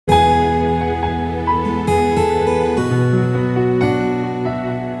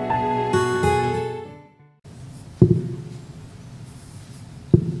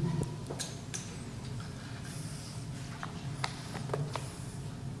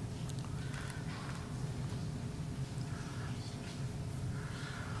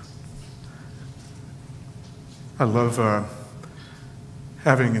I love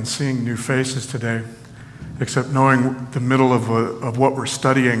having and seeing new faces today, except knowing the middle of what we're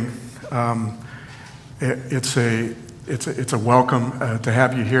studying. It's a welcome to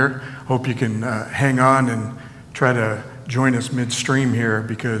have you here. Hope you can hang on and try to join us midstream here,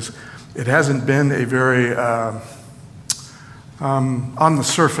 because it hasn't been a very, on the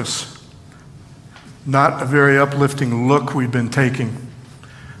surface, not a very uplifting look we've been taking.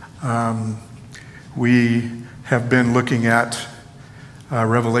 We have been looking at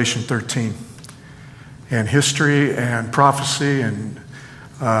Revelation 13 and history and prophecy and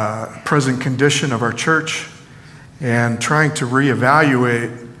present condition of our church, and trying to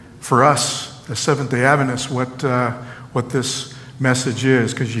reevaluate for us as Seventh-day Adventists what this message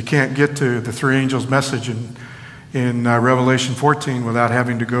is, because you can't get to the three angels' message in Revelation 14 without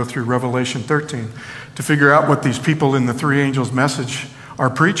having to go through Revelation 13 to figure out what these people in the three angels' message are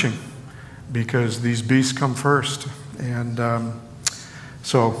preaching, because these beasts come first. And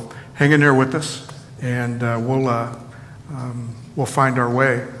so hang in there with us, and we'll find our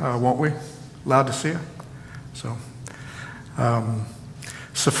way, won't we? Laodicea. So,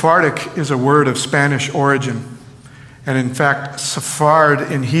 Sephardic is a word of Spanish origin, and in fact,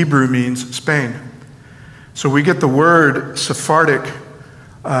 Sephard in Hebrew means Spain. So we get the word Sephardic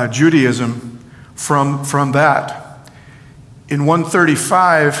Judaism from that. In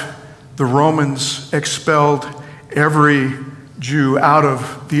 135, the Romans expelled every Jew out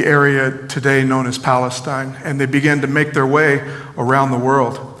of the area today known as Palestine, and they began to make their way around the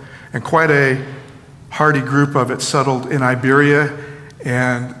world. And quite a hardy group of it settled in Iberia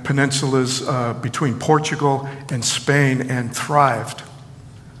and peninsulas between Portugal and Spain, and thrived.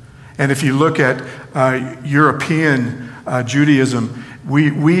 And if you look at European Judaism,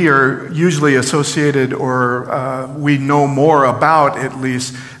 we are usually associated, or we know more about at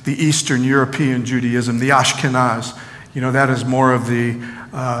least, the Eastern European Judaism, the Ashkenaz. You know, that is more of the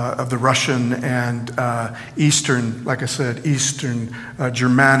Russian and Eastern, like I said, Eastern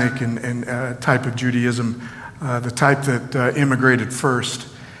Germanic and type of Judaism, the type that immigrated first.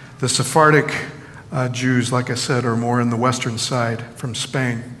 The Sephardic Jews, like I said, are more in the western side from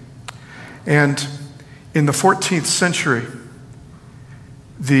Spain. And in the 14th century,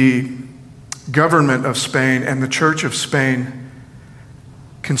 the government of Spain and the Church of Spain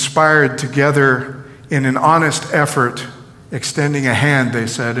conspired together in an honest effort, extending a hand, they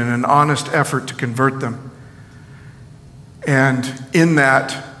said, in an honest effort to convert them. And in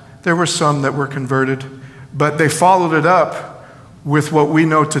that, there were some that were converted, but they followed it up with what we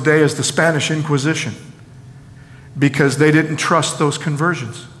know today as the Spanish Inquisition, because they didn't trust those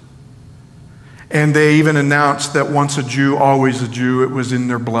conversions. And they even announced that once a Jew, always a Jew. It was in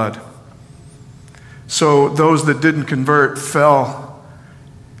their blood. So those that didn't convert fell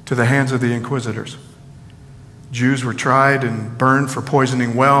to the hands of the inquisitors. Jews were tried and burned for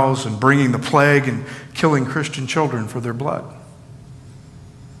poisoning wells and bringing the plague and killing Christian children for their blood.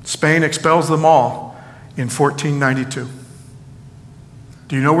 Spain expels them all in 1492.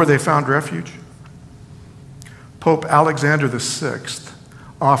 Do you know where they found refuge? Pope Alexander VI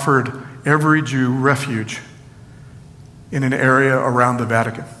offered every Jew refuge in an area around the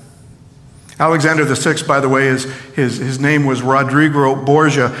Vatican. Alexander VI, by the way, his name was Rodrigo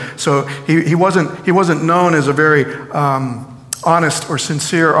Borgia. So he wasn't known as a very honest or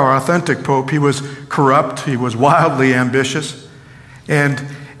sincere or authentic pope. He was corrupt. He was wildly ambitious, and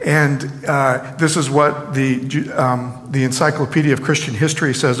this is what the Encyclopedia of Christian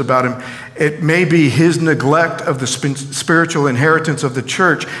History says about him. It may be his neglect of the spiritual inheritance of the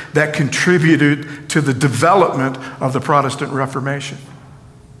church that contributed to the development of the Protestant Reformation.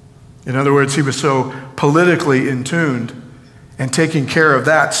 In other words, he was so politically in tune and taking care of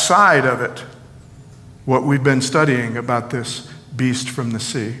that side of it, what we've been studying about this beast from the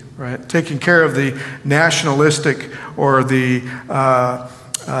sea, right? Taking care of the nationalistic or the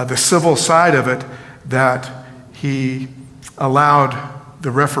civil side of it, that he allowed the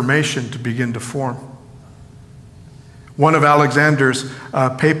Reformation to begin to form. One of Alexander's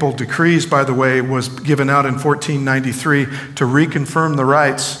papal decrees, by the way, was given out in 1493 to reconfirm the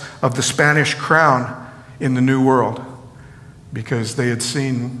rights of the Spanish crown in the New World, because they had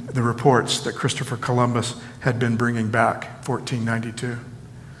seen the reports that Christopher Columbus had been bringing back, 1492.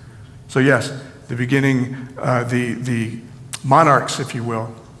 So yes, the beginning, the monarchs, if you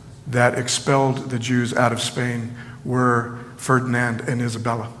will, that expelled the Jews out of Spain were Ferdinand and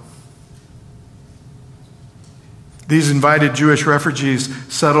Isabella. These invited Jewish refugees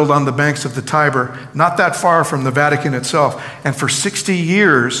settled on the banks of the Tiber, not that far from the Vatican itself. And for 60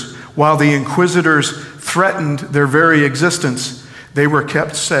 years, while the inquisitors threatened their very existence, they were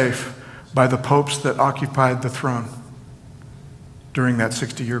kept safe by the popes that occupied the throne during that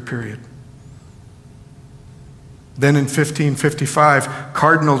 60-year period. Then in 1555,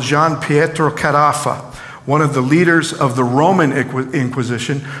 Cardinal Gian Pietro Carafa, one of the leaders of the Roman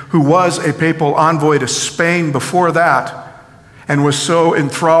Inquisition, who was a papal envoy to Spain before that, and was so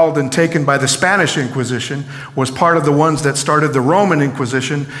enthralled and taken by the Spanish Inquisition, was part of the ones that started the Roman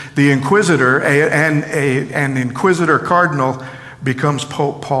Inquisition. The inquisitor, an inquisitor cardinal, becomes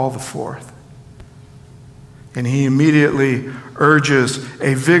Pope Paul IV. And he immediately urges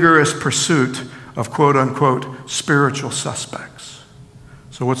a vigorous pursuit of quote-unquote spiritual suspects.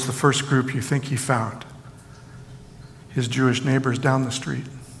 So what's the first group you think he found? His Jewish neighbors down the street.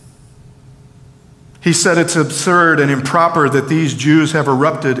 He said it's absurd and improper that these Jews have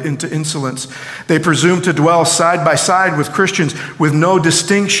erupted into insolence. They presume to dwell side by side with Christians with no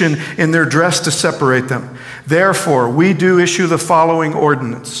distinction in their dress to separate them. Therefore, we do issue the following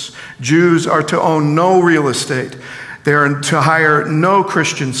ordinance. Jews are to own no real estate. They are to hire no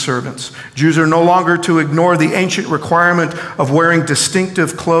Christian servants. Jews are no longer to ignore the ancient requirement of wearing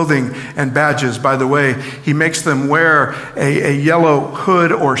distinctive clothing and badges. By the way, he makes them wear a yellow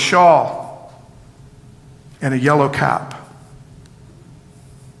hood or shawl and a yellow cap.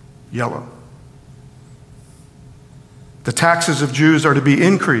 Yellow. The taxes of Jews are to be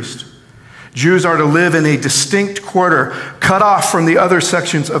increased. Jews are to live in a distinct quarter, cut off from the other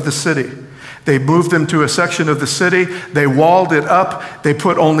sections of the city. They moved them to a section of the city. They walled it up. They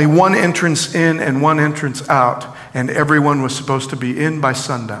put only one entrance in and one entrance out. And everyone was supposed to be in by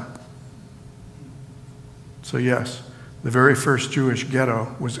sundown. So yes, the very first Jewish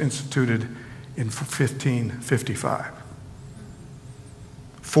ghetto was instituted in 1555.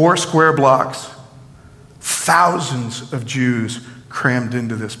 4 square blocks, thousands of Jews crammed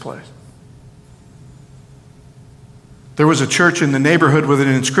into this place. There was a church in the neighborhood with an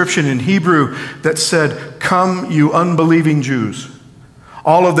inscription in Hebrew that said, "Come, you unbelieving Jews."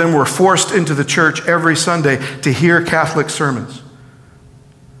 All of them were forced into the church every Sunday to hear Catholic sermons.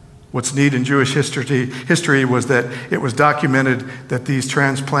 What's neat in Jewish history was that it was documented that these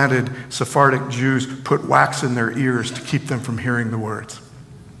transplanted Sephardic Jews put wax in their ears to keep them from hearing the words.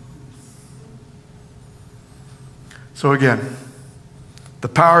 So again, the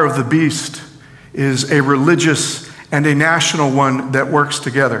power of the beast is a religious and a national one that works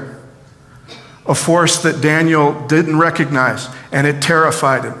together. A force that Daniel didn't recognize, and it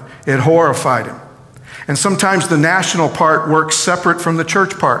terrified him. It horrified him. And sometimes the national part works separate from the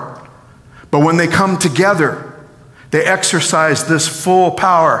church part. But when they come together, they exercise this full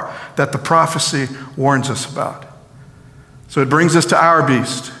power that the prophecy warns us about. So it brings us to our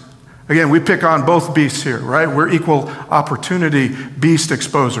beast. Again, we pick on both beasts here, right? We're equal opportunity beast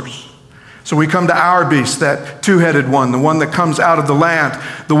exposers. So we come to our beast, that two-headed one, the one that comes out of the land,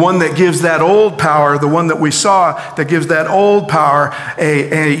 the one that gives that old power, the one that we saw that gives that old power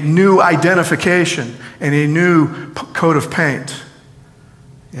a new identification and a new coat of paint.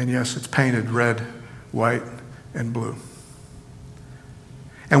 And yes, it's painted red, white, and blue.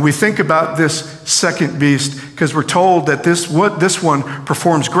 And we think about this second beast because we're told that this one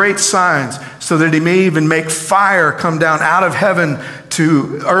performs great signs so that he may even make fire come down out of heaven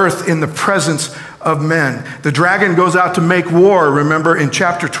to earth in the presence of men. The dragon goes out to make war, remember, in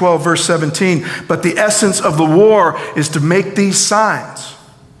chapter 12, verse 17. But the essence of the war is to make these signs.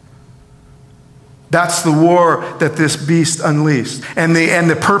 That's the war that this beast unleashed. And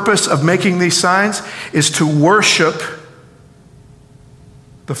the purpose of making these signs is to worship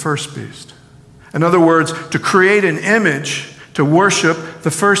the first beast. In other words, to create an image to worship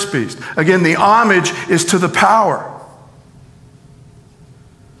the first beast. Again, the homage is to the power.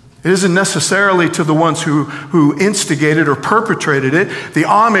 It isn't necessarily to the ones who instigated or perpetrated it. The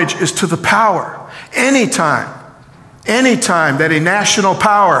homage is to the power. Anytime that a national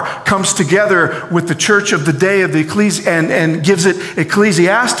power comes together with the church of the day of the and gives it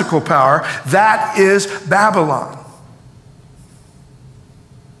ecclesiastical power, that is Babylon.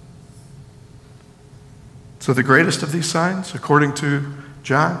 So the greatest of these signs, according to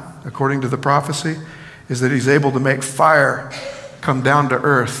John, according to the prophecy, is that he's able to make fire come down to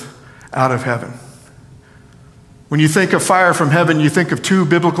earth out of heaven. When you think of fire from heaven, you think of 2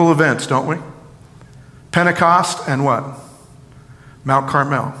 biblical events, don't we? Pentecost and what? Mount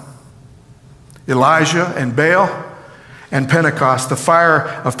Carmel. Elijah and Baal and Pentecost, the fire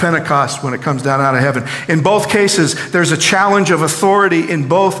of Pentecost when it comes down out of heaven. In both cases, there's a challenge of authority in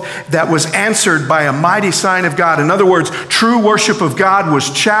both that was answered by a mighty sign of God. In other words, true worship of God was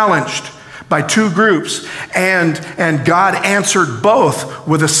challenged by 2 groups, and God answered both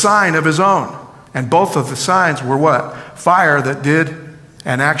with a sign of his own. And both of the signs were what? Fire that did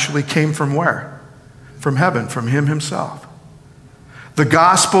and actually came from where? From heaven, from him himself. The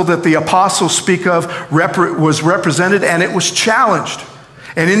gospel that the apostles speak of was represented, and it was challenged.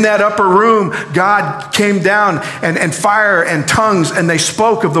 And in that upper room, God came down and fire and tongues, and they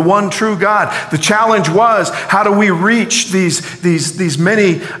spoke of the one true God. The challenge was, how do we reach these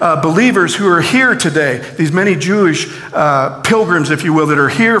many believers who are here today, these many Jewish pilgrims, if you will, that are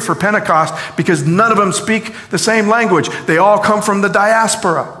here for Pentecost, because none of them speak the same language. They all come from the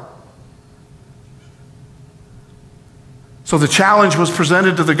diaspora. So the challenge was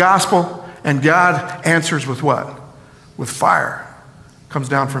presented to the gospel, and God answers with what? With fire. Comes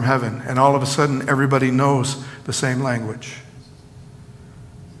down from heaven, and all of a sudden everybody knows the same language.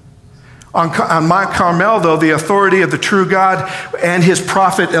 On Mount Carmel, though, the authority of the true God and his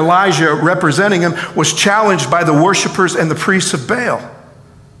prophet Elijah representing him was challenged by the worshipers and the priests of Baal.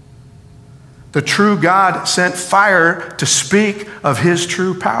 The true God sent fire to speak of his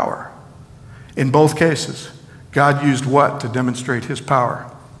true power. In both cases, God used what to demonstrate his power?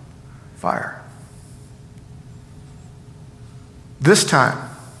 Fire. This time,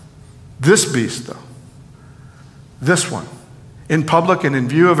 this beast, though, this one, in public and in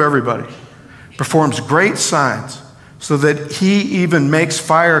view of everybody, performs great signs so that he even makes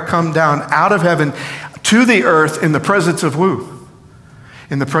fire come down out of heaven to the earth in the presence of who?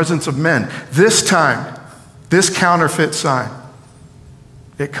 In the presence of men. This time, this counterfeit sign,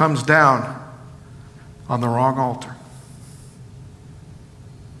 it comes down on the wrong altar.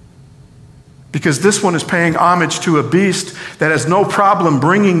 Because this one is paying homage to a beast that has no problem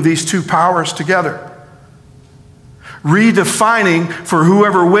bringing these two powers together. Redefining for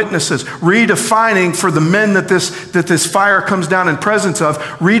whoever witnesses, redefining for the men that this fire comes down in presence of,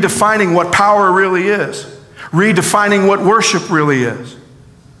 redefining what power really is, redefining what worship really is.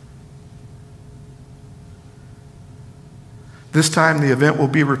 This time the event will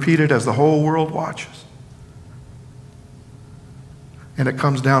be repeated as the whole world watches. And it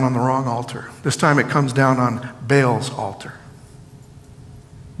comes down on the wrong altar. This time it comes down on Baal's altar.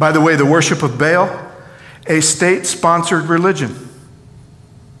 By the way, the worship of Baal, a state-sponsored religion.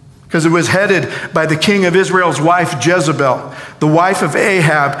 Because it was headed by the king of Israel's wife, Jezebel. The wife of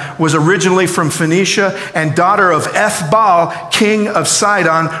Ahab was originally from Phoenicia and daughter of Ethbaal, king of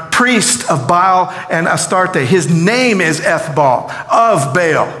Sidon, priest of Baal and Astarte. His name is Ethbaal, of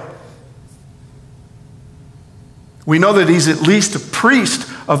Baal. We know that he's at least a priest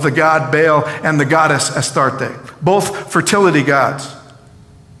of the god Baal and the goddess Astarte, both fertility gods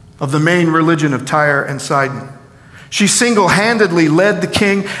of the main religion of Tyre and Sidon. She single-handedly led the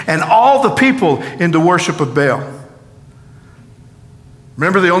king and all the people into worship of Baal.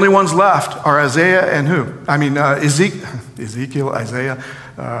 Remember, the only ones left are Isaiah and who? Ezekiel, Isaiah.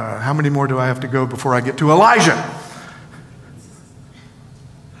 How many more do I have to go before I get to Elijah?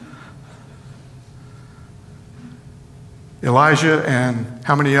 Elijah and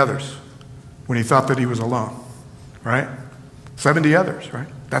how many others when he thought that he was alone, right? 70 others, right?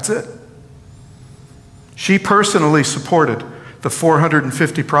 That's it. She personally supported the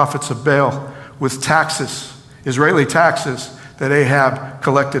 450 prophets of Baal with taxes, Israeli taxes, that Ahab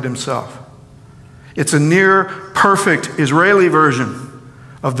collected himself. It's a near perfect Israeli version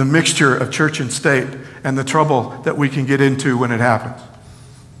of the mixture of church and state and the trouble that we can get into when it happens.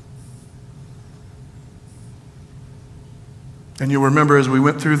 And you'll remember as we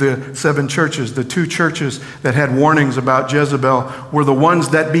went through the 7 churches, the 2 churches that had warnings about Jezebel were the ones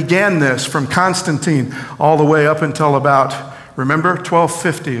that began this from Constantine all the way up until about, remember,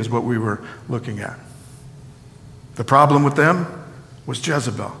 1250 is what we were looking at. The problem with them was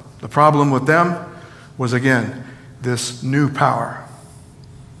Jezebel. The problem with them was, again, this new power.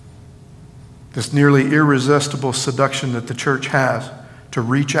 This nearly irresistible seduction that the church has to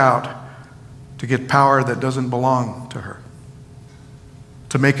reach out to get power that doesn't belong to her,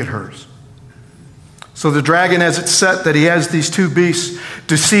 to make it hers. So the dragon, as it's set that he has these 2 beasts,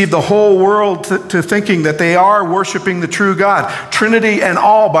 deceived the whole world to thinking that they are worshiping the true God. Trinity and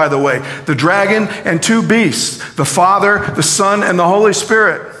all, by the way. The dragon and 2 beasts, the Father, the Son, and the Holy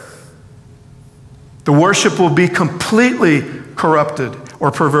Spirit. The worship will be completely corrupted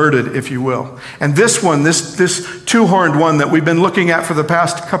or perverted, if you will. And this one, this 2-horned one that we've been looking at for the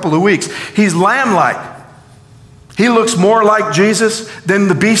past couple of weeks, he's lamb-like. He looks more like Jesus than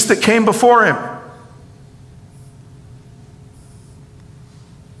the beast that came before him.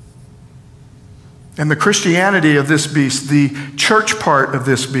 And the Christianity of this beast, the church part of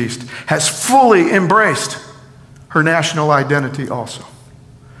this beast, has fully embraced her national identity also.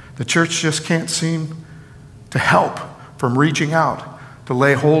 The church just can't seem to help from reaching out to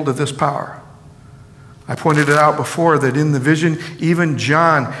lay hold of this power. I pointed it out before that in the vision, even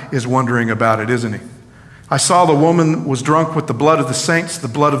John is wondering about it, isn't he? I saw the woman was drunk with the blood of the saints, the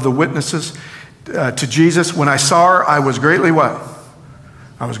blood of the witnesses to Jesus. When I saw her, I was greatly what?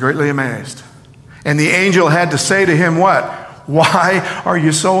 I was greatly amazed. And the angel had to say to him what? Why are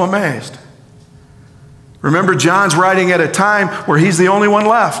you so amazed? Remember, John's writing at a time where he's the only one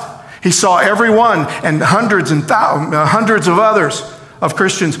left. He saw everyone and hundreds of others of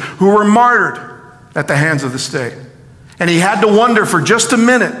Christians who were martyred at the hands of the state. And he had to wonder for just a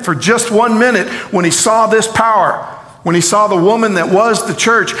minute, for just 1 minute, when he saw this power, when he saw the woman that was the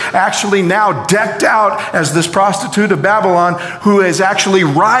church actually now decked out as this prostitute of Babylon who is actually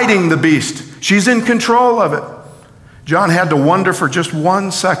riding the beast. She's in control of it. John had to wonder for just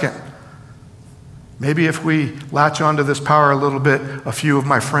 1 second. Maybe if we latch onto this power a little bit, a few of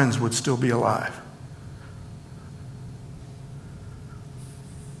my friends would still be alive.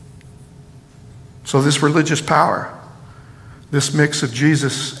 So this religious power, this mix of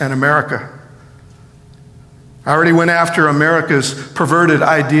Jesus and America. I already went after America's perverted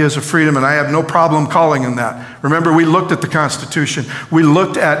ideas of freedom, and I have no problem calling them that. Remember, we looked at the Constitution. We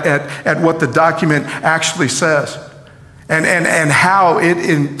looked at what the document actually says and how it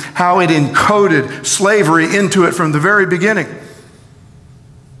encoded slavery into it from the very beginning.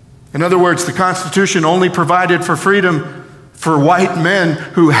 In other words, the Constitution only provided for freedom for white men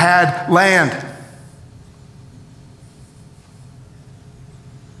who had land.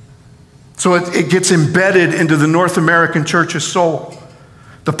 So it gets embedded into the North American church's soul.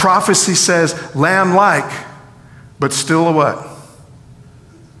 The prophecy says, lamb-like, but still a what?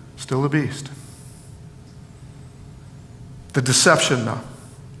 Still a beast. The deception, though.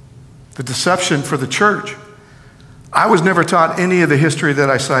 The deception for the church. I was never taught any of the history that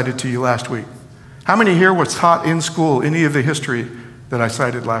I cited to you last week. How many here was taught in school any of the history that I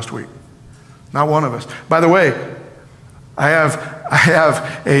cited last week? Not one of us. By the way, I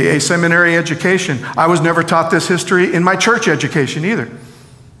have a seminary education. I was never taught this history in my church education either.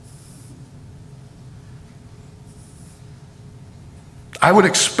 I would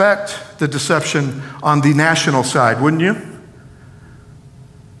expect the deception on the national side, wouldn't you?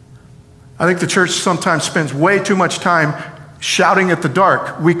 I think the church sometimes spends way too much time shouting at the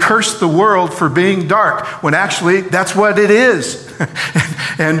dark. We curse the world for being dark, when actually that's what it is.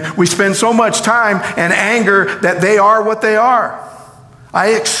 And we spend so much time and anger that they are what they are.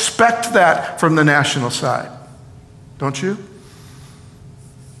 I expect that from the national side. Don't you?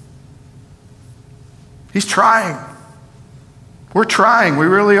 He's trying. We're trying. We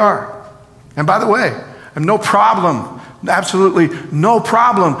really are. And by the way, I have no problem, absolutely no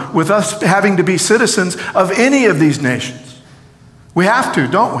problem with us having to be citizens of any of these nations. We have to,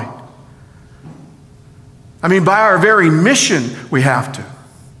 don't we? I mean, by our very mission, we have to.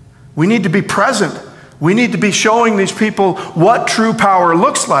 We need to be present. We need to be showing these people what true power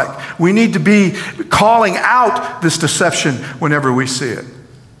looks like. We need to be calling out this deception whenever we see it.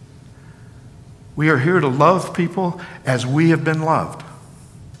 We are here to love people as we have been loved.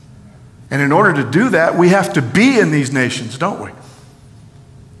 And in order to do that, we have to be in these nations, don't we?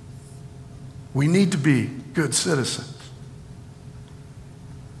 We need to be good citizens.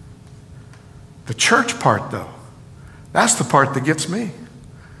 The church part, though, that's the part that gets me.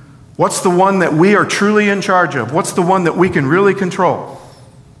 What's the one that we are truly in charge of? What's the one that we can really control?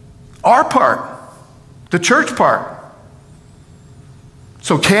 Our part, the church part.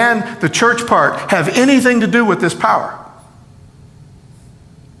 So can the church part have anything to do with this power?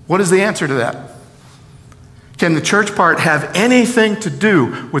 What is the answer to that? Can the church part have anything to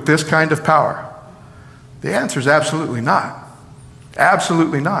do with this kind of power? The answer is absolutely not.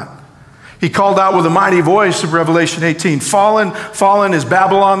 Absolutely not. He called out with a mighty voice of Revelation 18, fallen, fallen is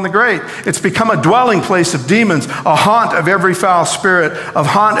Babylon the Great. It's become a dwelling place of demons, a haunt of every foul spirit, a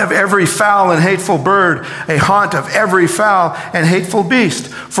haunt of every foul and hateful bird, a haunt of every foul and hateful beast.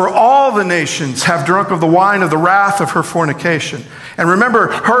 For all the nations have drunk of the wine of the wrath of her fornication. And remember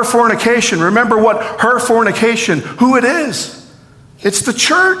her fornication. Remember what her fornication, who it is. It's the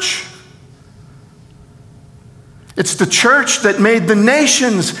church. It's the church that made the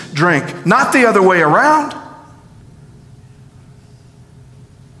nations drink, not the other way around.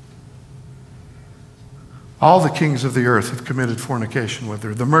 All the kings of the earth have committed fornication with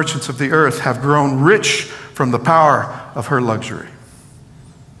her. The merchants of the earth have grown rich from the power of her luxury.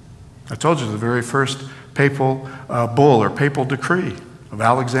 I told you the very first papal bull or papal decree of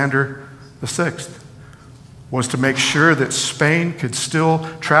Alexander VI was to make sure that Spain could still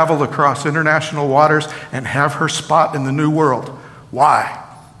travel across international waters and have her spot in the New World. Why?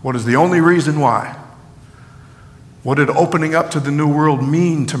 What is the only reason why? What did opening up to the New World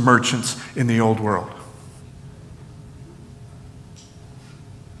mean to merchants in the Old World?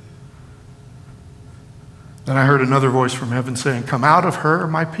 Then I heard another voice from heaven saying, "Come out of her,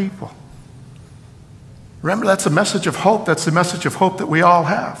 my people." Remember, that's a message of hope. That's the message of hope that we all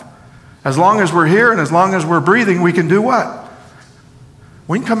have. As long as we're here and as long as we're breathing, we can do what?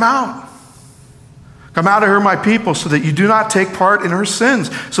 We can come out. Come out of her, my people, so that you do not take part in her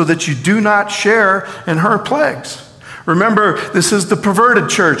sins, so that you do not share in her plagues. Remember, this is the perverted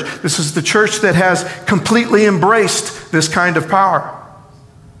church. This is the church that has completely embraced this kind of power.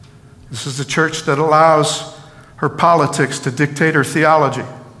 This is the church that allows her politics to dictate her theology,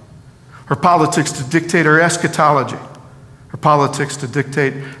 her politics to dictate her eschatology, her politics to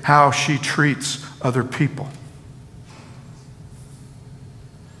dictate how she treats other people.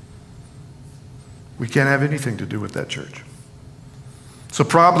 We can't have anything to do with that church. So the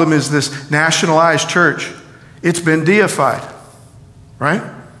problem is this nationalized church. It's been deified, right?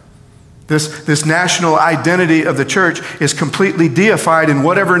 This national identity of the church is completely deified in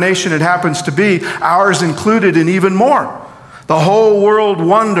whatever nation it happens to be, ours included, and even more. The whole world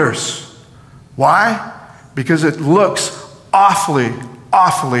wonders. Why? Because it looks awfully,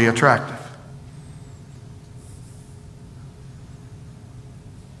 awfully attractive.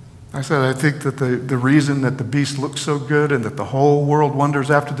 I said, I think that the reason that the beast looks so good and that the whole world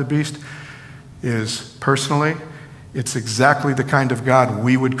wonders after the beast is, personally, it's exactly the kind of God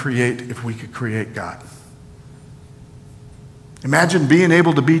we would create if we could create God. Imagine being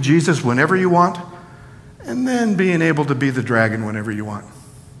able to be Jesus whenever you want, and then being able to be the dragon whenever you want.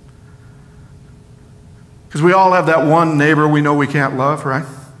 Because we all have that one neighbor we know we can't love, right?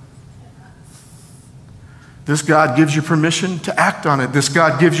 This God gives you permission to act on it. This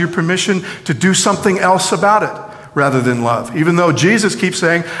God gives you permission to do something else about it rather than love. Even though Jesus keeps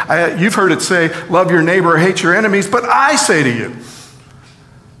saying, you've heard it say, love your neighbor, hate your enemies, but I say to you,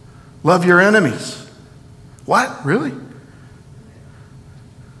 love your enemies. What? Really?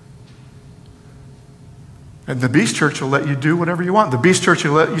 And the beast church will let you do whatever you want. The beast church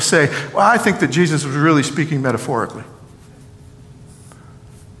will let you say, well, I think that Jesus was really speaking metaphorically.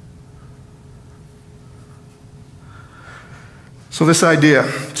 So this idea,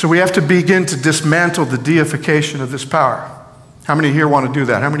 so we have to begin to dismantle the deification of this power. How many here want to do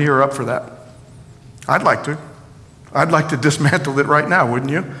that? How many here are up for that? I'd like to. I'd like to dismantle it right now,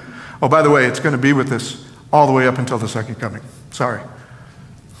 wouldn't you? Oh, by the way, it's going to be with us all the way up until the second coming. Sorry.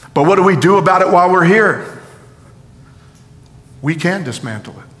 But what do we do about it while we're here? We can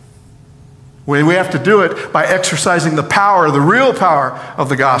dismantle it. We have to do it by exercising the power, the real power of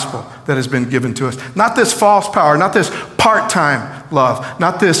the gospel that has been given to us. Not this false power, not this part-time love,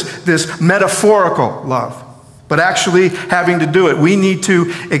 not this metaphorical love, but actually having to do it. We need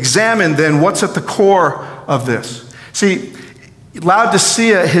to examine then what's at the core of this. See,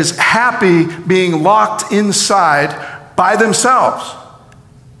 Laodicea is happy being locked inside by themselves.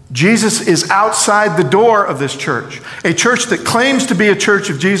 Jesus is outside the door of this church. A church that claims to be a church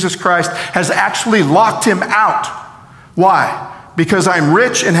of Jesus Christ has actually locked him out. Why? Because I'm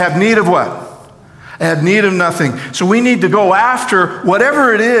rich and have need of what? I have need of nothing. So we need to go after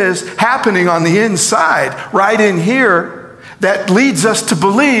whatever it is happening on the inside, right in here, that leads us to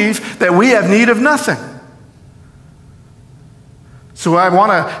believe that we have need of nothing. So I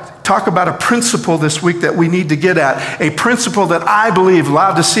want to talk about a principle this week that we need to get at, a principle that I believe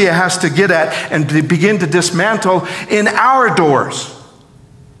Laodicea has to get at and to begin to dismantle in our doors.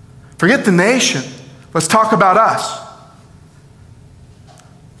 Forget the nation. Let's talk about us.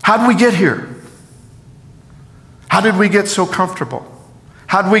 How did we get here? How did we get so comfortable?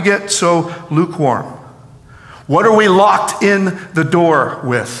 How did we get so lukewarm? What are we locked in the door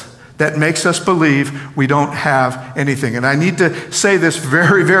with that makes us believe we don't have anything? And I need to say this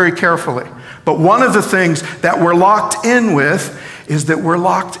very, very carefully. But one of the things that we're locked in with is that we're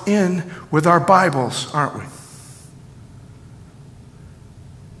locked in with our Bibles, aren't we?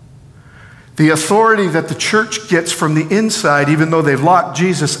 The authority that the church gets from the inside, even though they've locked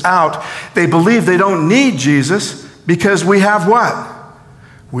Jesus out, they believe they don't need Jesus because we have what?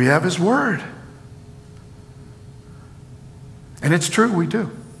 We have his word. And it's true, we do.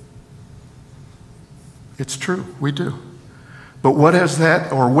 It's true, we do. But what has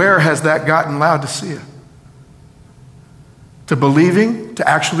that, or where has that gotten Laodicea? To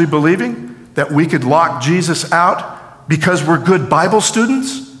actually believing that we could lock Jesus out because we're good Bible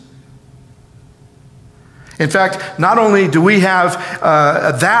students? In fact, not only do we have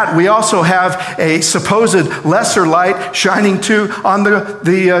that, we also have a supposed lesser light shining too on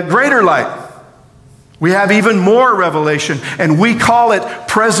the greater light. We have even more revelation, and we call it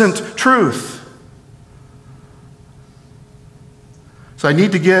present truth. So I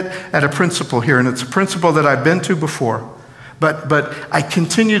need to get at a principle here, and it's a principle that I've been to before. But I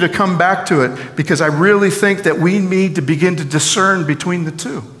continue to come back to it because I really think that we need to begin to discern between the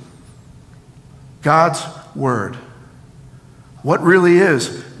two. God's word. What really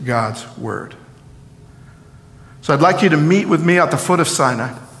is God's word? So I'd like you to meet with me at the foot of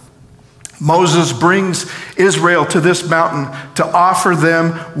Sinai. Moses brings Israel to this mountain to offer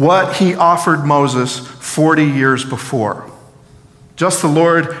them what he offered Moses 40 years before. Just the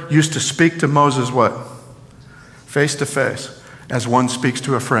Lord used to speak to Moses what? Face to face, as one speaks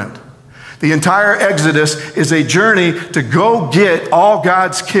to a friend. The entire Exodus is a journey to go get all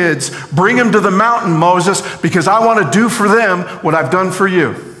God's kids, bring them to the mountain, Moses, because I want to do for them what I've done for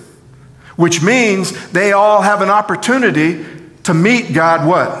you. Which means they all have an opportunity to meet God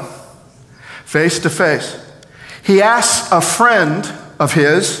what? Face to face. He asks a friend of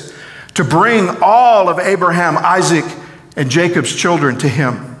his to bring all of Abraham, Isaac, and Jacob's children to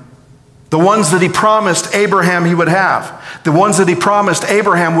him. The ones that he promised Abraham he would have. The ones that he promised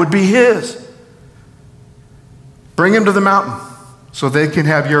Abraham would be his. Bring him to the mountain so they can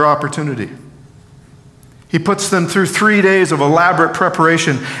have your opportunity. He puts them through 3 days of elaborate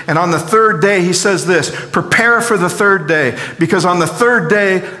preparation. And on the third day, he says this, prepare for the third day, because on the third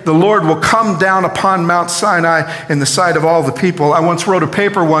day, the Lord will come down upon Mount Sinai in the sight of all the people. I once wrote a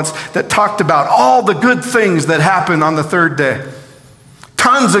paper that talked about all the good things that happen on the third day.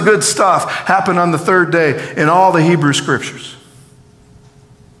 Tons of good stuff happen on the third day in all the Hebrew scriptures.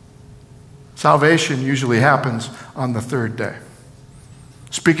 Salvation usually happens on the third day.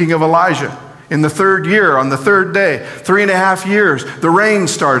 Speaking of Elijah, in the third year, on the third day, 3.5 years, the rain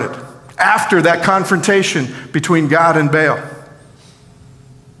started after that confrontation between God and Baal.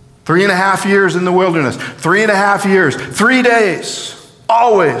 3.5 years in the wilderness, 3.5 years, 3 days,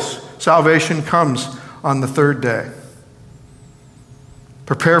 always salvation comes on the third day.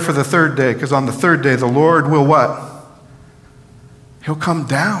 Prepare for the third day, because on the third day, the Lord will what? He'll come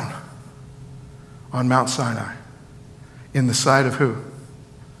down on Mount Sinai. In the sight of who?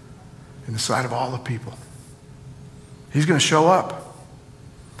 In the sight of all the people. He's going to show up.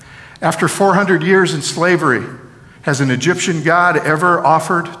 After 400 years in slavery, has an Egyptian god ever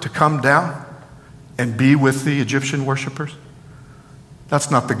offered to come down and be with the Egyptian worshipers? That's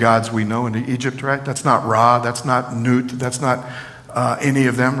not the gods we know in Egypt, right? That's not Ra, that's not Nut, that's not any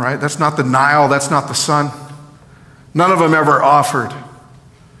of them, right? That's not the Nile, that's not the sun. None of them ever offered.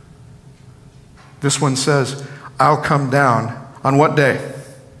 This one says, I'll come down. On what day?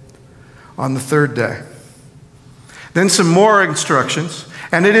 On the third day. Then some more instructions.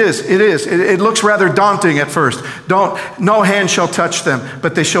 And it looks rather daunting at first. No hand shall touch them,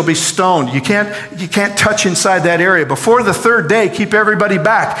 but they shall be stoned. You can't touch inside that area. Before the third day, keep everybody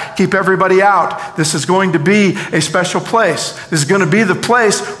back. Keep everybody out. This is going to be a special place. This is going to be the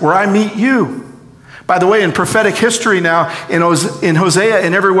place where I meet you. By the way, in prophetic history now, in Hosea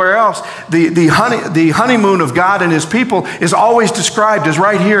and everywhere else, the honeymoon of God and his people is always described as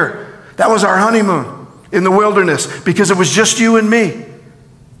right here. That was our honeymoon in the wilderness because it was just you and me.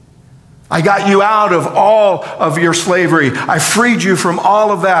 I got you out of all of your slavery. I freed you from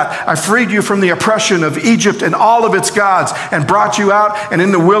all of that. I freed you from the oppression of Egypt and all of its gods and brought you out. And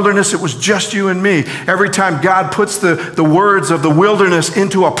in the wilderness, it was just you and me. Every time God puts the words of the wilderness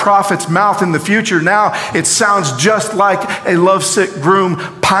into a prophet's mouth in the future, now it sounds just like a lovesick groom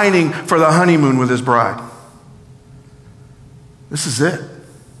pining for the honeymoon with his bride. This is it.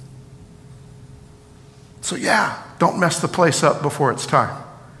 So yeah, don't mess the place up before it's time.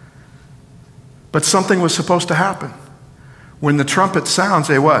 But something was supposed to happen. When the trumpet sounds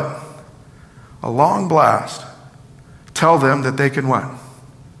a what? A long blast. Tell them that they can what?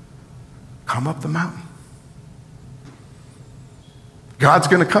 Come up the mountain. God's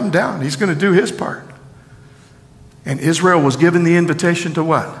going to come down. He's going to do his part. And Israel was given the invitation to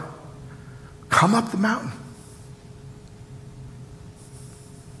what? Come up the mountain.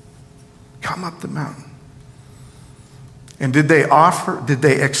 Come up the mountain. And did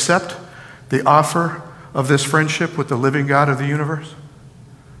they accept the offer of this friendship with the living God of the universe?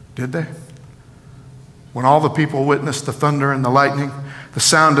 Did they? When all the people witnessed the thunder and the lightning, the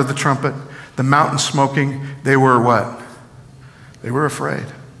sound of the trumpet, the mountain smoking, they were what? They were afraid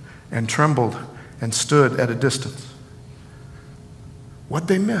and trembled and stood at a distance. What'd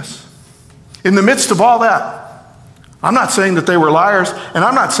they miss? In the midst of all that, I'm not saying that they were liars, and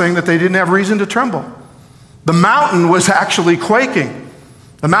I'm not saying that they didn't have reason to tremble. The mountain was actually quaking.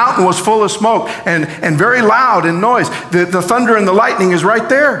 The mountain was full of smoke and very loud in noise. The thunder and the lightning is right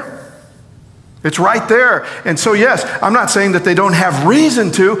there. It's right there. And so yes, I'm not saying that they don't have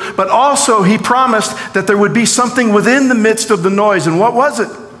reason to, but also he promised that there would be something within the midst of the noise. And what was it?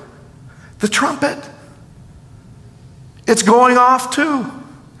 The trumpet. It's going off too.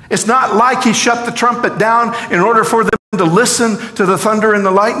 It's not like he shut the trumpet down in order for them to listen to the thunder and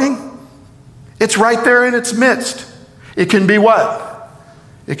the lightning. It's right there in its midst. It can be what?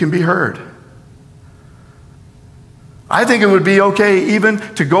 It can be heard. I think it would be okay even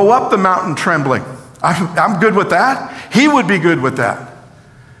to go up the mountain trembling. I'm good with that. He would be good with that.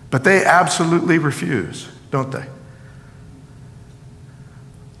 But they absolutely refuse, don't they?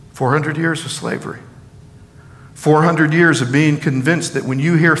 400 years of slavery. 400 years of being convinced that when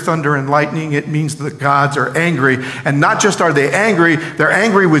you hear thunder and lightning, it means that gods are angry. And not just are they angry, they're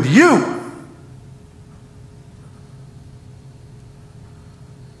angry with you.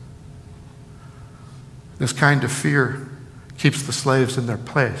 This kind of fear keeps the slaves in their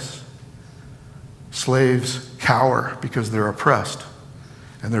place. Slaves cower because they're oppressed,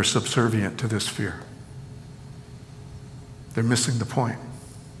 and they're subservient to this fear. They're missing the point.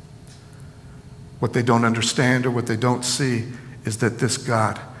 What they don't understand or what they don't see is that this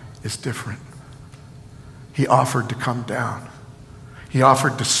God is different. He offered to come down. He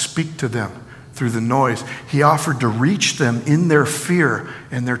offered to speak to them through the noise. He offered to reach them in their fear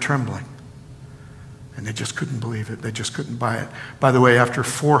and their trembling. And they just couldn't believe it. They just couldn't buy it. By the way, after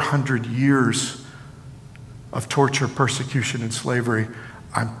 400 years of torture, persecution, and slavery,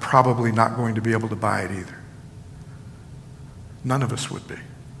 I'm probably not going to be able to buy it either. None of us would be.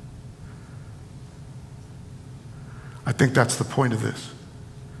 I think that's the point of this.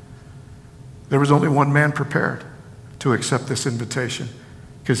 There was only one man prepared to accept this invitation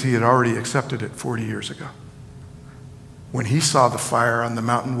because he had already accepted it 40 years ago. When he saw the fire on the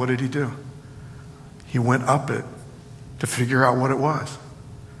mountain, what did he do? He went up it to figure out what it was.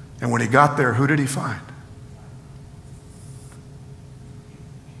 And when he got there, who did he find?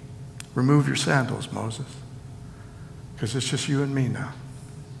 Remove your sandals, Moses, because it's just you and me now.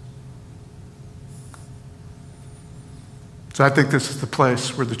 So I think this is the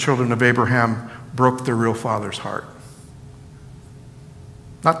place where the children of Abraham broke their real father's heart.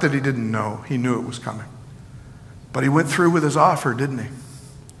 Not that he didn't know, he knew it was coming. But he went through with his offer, didn't he?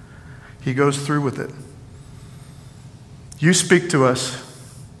 He goes through with it. You speak to us,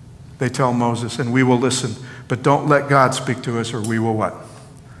 they tell Moses, and we will listen. But don't let God speak to us or we will what?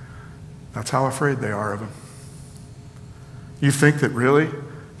 That's how afraid they are of him. You think that really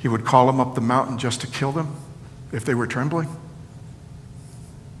he would call them up the mountain just to kill them if they were trembling?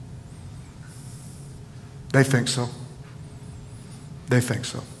 They think so. They think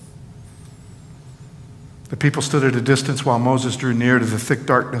so. The people stood at a distance while Moses drew near to the thick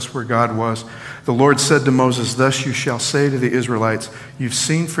darkness where God was. The Lord said to Moses, thus you shall say to the Israelites, you've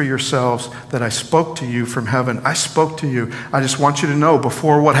seen for yourselves that I spoke to you from heaven. I spoke to you. I just want you to know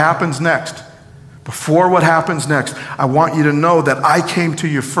before what happens next, I want you to know that I came to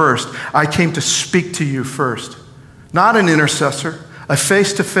you first. I came to speak to you first. Not an intercessor, a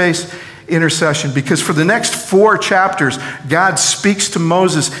face-to-face intercession, because for the next 4 chapters, God speaks to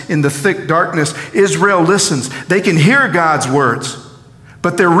Moses in the thick darkness. Israel listens. They can hear God's words,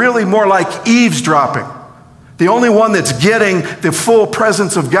 but they're really more like eavesdropping. The only one that's getting the full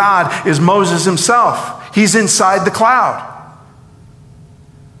presence of God is Moses himself. He's inside the cloud.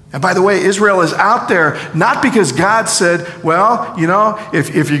 And by the way, Israel is out there not because God said, well, you know,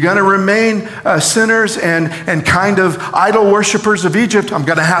 if you're going to remain sinners and kind of idol worshipers of Egypt, I'm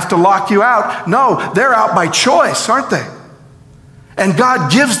going to have to lock you out. No, they're out by choice, aren't they? And God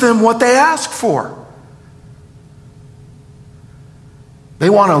gives them what they ask for. They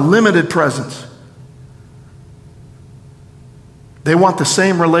want a limited presence. They want the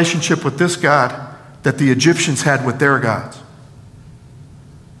same relationship with this God that the Egyptians had with their gods.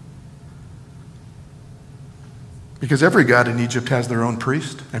 Because every god in Egypt has their own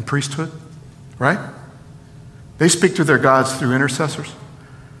priest and priesthood, right? They speak to their gods through intercessors.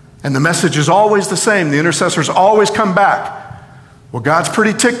 And the message is always the same. The intercessors always come back. Well, God's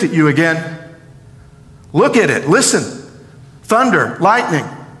pretty ticked at you again. Look at it. Listen. Thunder, lightning.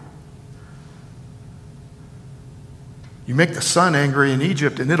 You make the sun angry in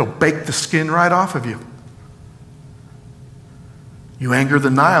Egypt and it'll bake the skin right off of you. You anger the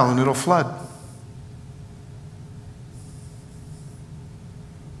Nile and it'll flood.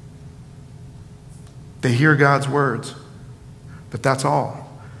 They hear God's words, but that's all.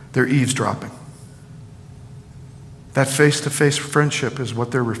 They're eavesdropping. That face-to-face friendship is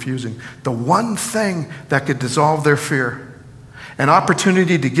what they're refusing. The one thing that could dissolve their fear, an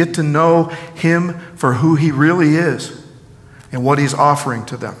opportunity to get to know him for who he really is and what he's offering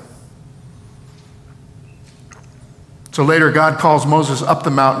to them. So later, God calls Moses up the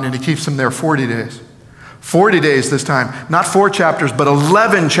mountain and he keeps him there 40 days. 40 days this time. Not 4 chapters, but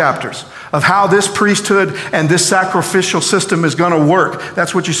 11 chapters of how this priesthood and this sacrificial system is going to work.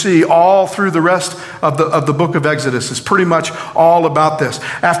 That's what you see all through the rest of the book of Exodus. It's pretty much all about this.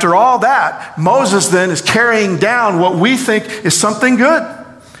 After all that, Moses then is carrying down what we think is something good.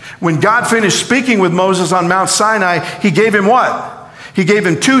 When God finished speaking with Moses on Mount Sinai, he gave him what? He gave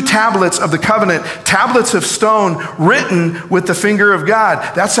him 2 tablets of the covenant, tablets of stone written with the finger of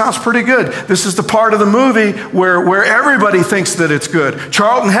God. That sounds pretty good. This is the part of the movie where everybody thinks that it's good.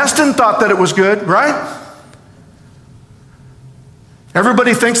 Charlton Heston thought that it was good, right?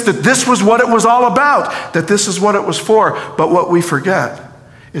 Everybody thinks that this was what it was all about, that this is what it was for. But what we forget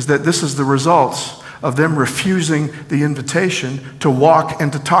is that this is the results of them refusing the invitation to walk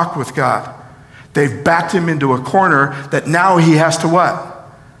and to talk with God. They've backed him into a corner that now he has to what?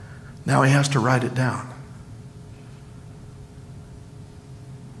 Now he has to write it down.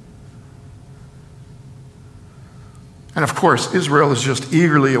 And of course, Israel is just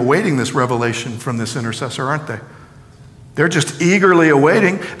eagerly awaiting this revelation from this intercessor, aren't they? They're just eagerly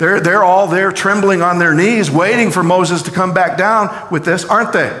awaiting. They're all there trembling on their knees, waiting for Moses to come back down with this,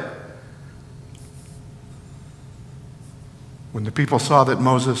 aren't they? When the people saw that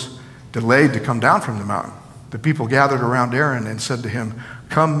Moses delayed to come down from the mountain, the people gathered around Aaron and said to him,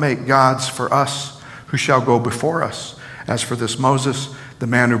 "Come make gods for us who shall go before us. As for this Moses, the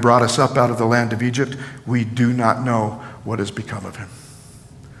man who brought us up out of the land of Egypt, we do not know what has become of him."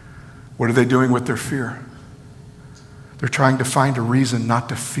 What are they doing with their fear? They're trying to find a reason not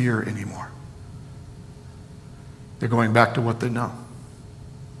to fear anymore. They're going back to what they know.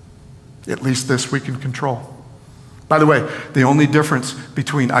 At least this we can control. By the way, the only difference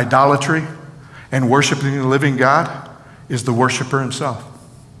between idolatry and worshiping the living God is the worshiper himself.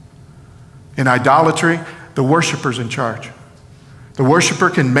 In idolatry, the worshiper's in charge. The worshiper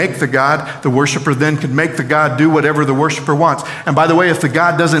can make the God. The worshiper then can make the God do whatever the worshiper wants. And by the way, if the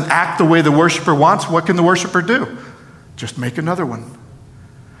God doesn't act the way the worshiper wants, what can the worshiper do? Just make another one.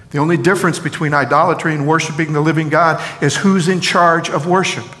 The only difference between idolatry and worshiping the living God is who's in charge of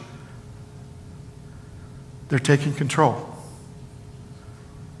worship. They're taking control.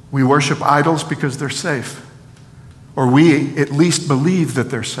 We worship idols because they're safe. Or we at least believe that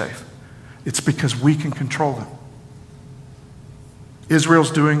they're safe. It's because we can control them.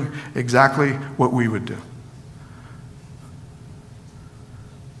 Israel's doing exactly what we would do.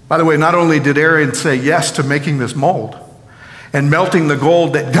 By the way, not only did Aaron say yes to making this mold and melting the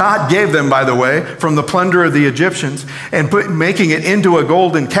gold that God gave them, by the way, from the plunder of the Egyptians, and making it into a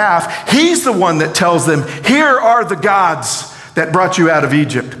golden calf, he's the one that tells them, here are the gods that brought you out of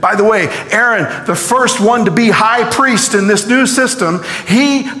Egypt. By the way, Aaron, the first one to be high priest in this new system,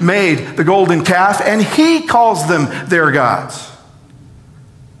 he made the golden calf, and he calls them their gods.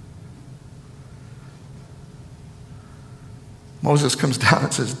 Moses comes down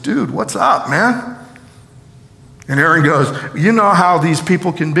and says, dude, what's up, man? And Aaron goes, you know how these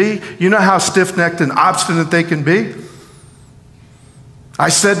people can be? You know how stiff-necked and obstinate they can be? I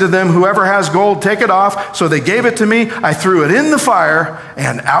said to them, whoever has gold, take it off. So they gave it to me. I threw it in the fire,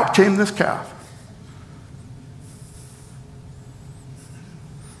 and out came this calf.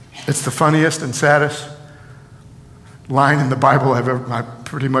 It's the funniest and saddest line in the Bible I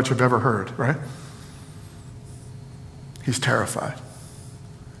pretty much have ever heard, right? He's terrified.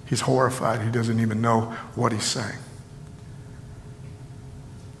 He's horrified. He doesn't even know what he's saying.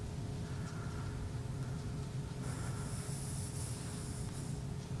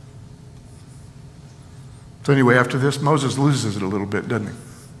 So anyway, after this, Moses loses it a little bit, doesn't he?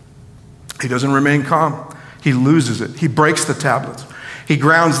 He doesn't remain calm. He loses it. He breaks the tablets. He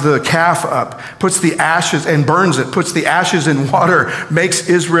grounds the calf up, puts the ashes and burns it, puts the ashes in water, makes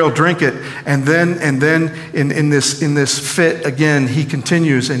Israel drink it. And then in this fit again, he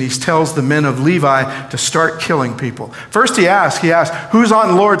continues and he tells the men of Levi to start killing people. First he asks, who's on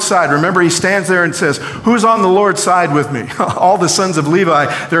the Lord's side? Remember, he stands there and says, who's on the Lord's side with me? All the sons of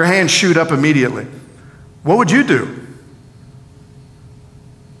Levi, their hands shoot up immediately. What would you do?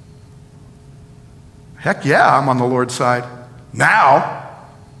 Heck yeah, I'm on the Lord's side. Now,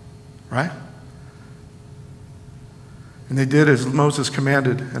 right? And they did as Moses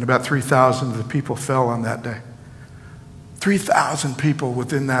commanded, and about 3,000 of the people fell on that day. 3,000 people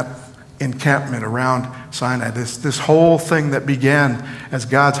within that encampment around Sinai. This whole thing that began as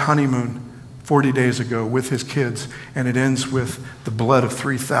God's honeymoon 40 days ago with his kids, and it ends with the blood of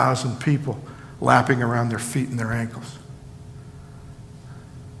 3,000 people lapping around their feet and their ankles.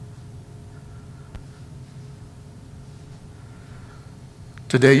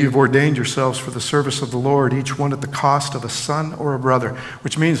 Today you've ordained yourselves for the service of the Lord, each one at the cost of a son or a brother,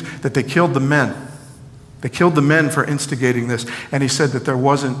 which means that they killed the men. They killed the men for instigating this. And he said that there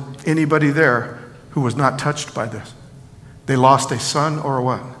wasn't anybody there who was not touched by this. They lost a son or a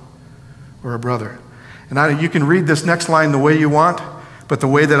what? Or a brother. And you can read this next line the way you want, but the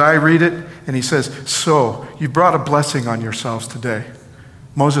way that I read it, and he says, so you brought a blessing on yourselves today.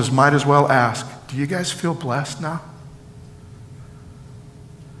 Moses might as well ask, do you guys feel blessed now?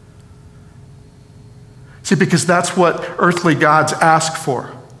 See, because that's what earthly gods ask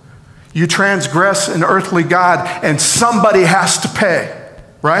for. You transgress an earthly God and somebody has to pay,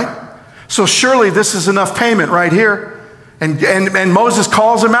 right? So surely this is enough payment right here. And Moses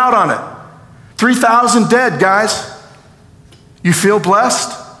calls him out on it. 3,000 dead, guys. You feel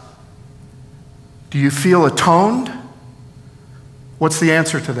blessed? Do you feel atoned? What's the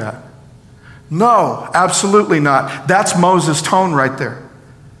answer to that? No, absolutely not. That's Moses' tone right there.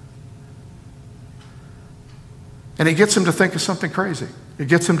 And it gets him to think of something crazy. It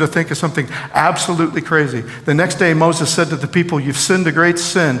gets him to think of something absolutely crazy. The next day, Moses said to the people, you've sinned a great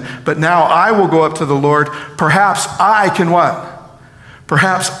sin, but now I will go up to the Lord. Perhaps I can what?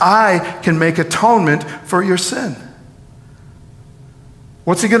 Perhaps I can make atonement for your sin.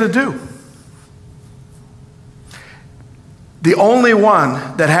 What's he going to do? The only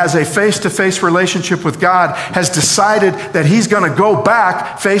one that has a face-to-face relationship with God has decided that he's going to go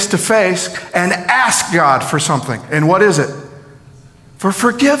back face-to-face and ask God for something. And what is it? For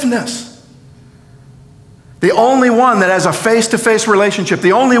forgiveness. The only one that has a face-to-face relationship,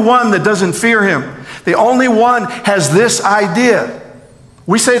 the only one that doesn't fear him, the only one has this idea.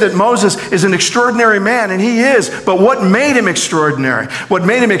 We say that Moses is an extraordinary man, and he is, but what made him extraordinary? What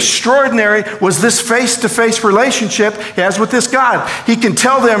made him extraordinary was this face-to-face relationship he has with this God. He can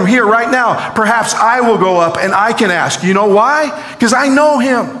tell them here right now, perhaps I will go up and I can ask. You know why? Because I know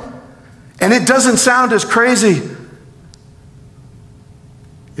him. And it doesn't sound as crazy.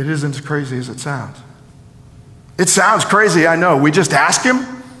 It isn't as crazy as it sounds. It sounds crazy, I know. We just ask him?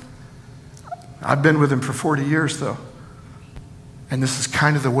 I've been with him for 40 years, though. And this is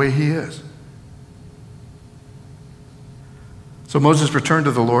kind of the way he is. So Moses returned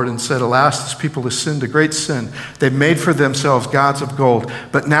to the Lord and said, alas, this people has sinned a great sin. They've made for themselves gods of gold.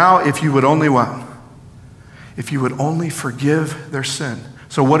 But now if you would only what? If you would only forgive their sin.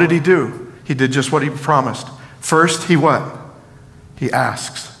 So what did he do? He did just what he promised. First, he what? He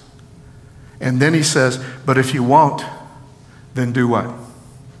asks. And then he says, but if you won't, then do what?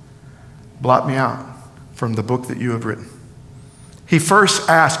 Blot me out from the book that you have written. He first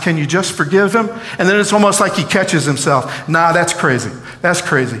asks, can you just forgive him? And then it's almost like he catches himself. Nah, that's crazy. That's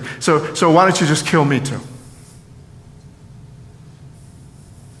crazy. So why don't you just kill me too?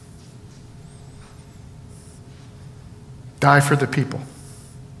 Die for the people.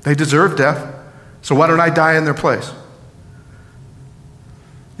 They deserve death. So why don't I die in their place?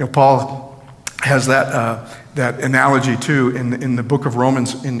 You know, Paul has that analogy too in the book of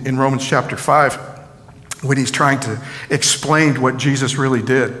Romans, in Romans chapter 5. When he's trying to explain what Jesus really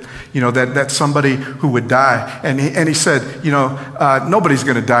did, you know, that somebody who would die. And he said, you know, nobody's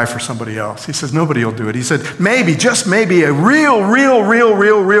going to die for somebody else. He says, nobody will do it. He said, maybe, just maybe a real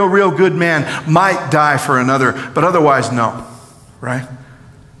good man might die for another, but otherwise, no, right?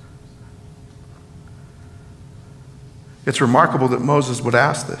 It's remarkable that Moses would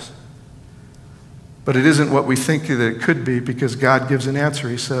ask this. But it isn't what we think that it could be, because God gives an answer.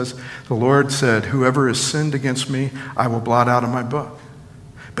 He says, the Lord said, whoever has sinned against me, I will blot out of my book.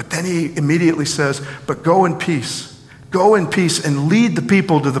 But then he immediately says, but go in peace. Go in peace and lead the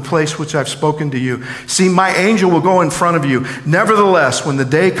people to the place which I've spoken to you. See, my angel will go in front of you. Nevertheless, when the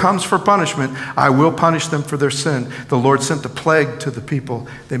day comes for punishment, I will punish them for their sin. The Lord sent a plague to the people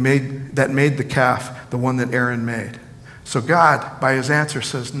that made the calf, the one that Aaron made. So God, by his answer,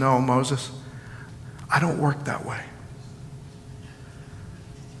 says, no, Moses, I don't work that way.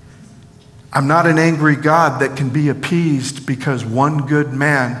 I'm not an angry God that can be appeased because one good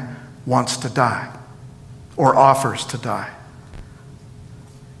man wants to die or offers to die.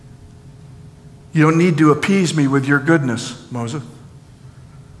 You don't need to appease me with your goodness, Moses.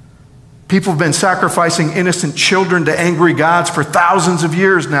 People have been sacrificing innocent children to angry gods for thousands of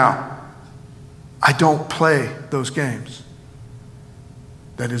years now. I don't play those games.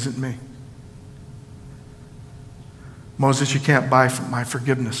 That isn't me. Moses, you can't buy my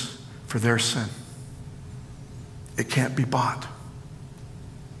forgiveness for their sin. It can't be bought.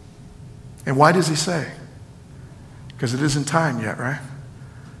 And why does he say? Because it isn't time yet, right?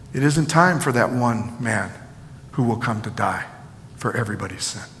 It isn't time for that one man who will come to die for everybody's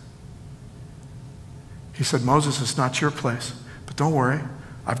sin. He said, Moses, it's not your place, but don't worry,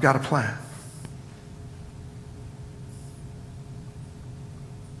 I've got a plan.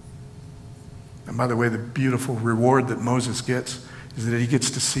 And by the way, the beautiful reward that Moses gets is that he gets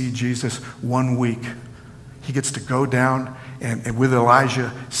to see Jesus 1 week. He gets to go down and with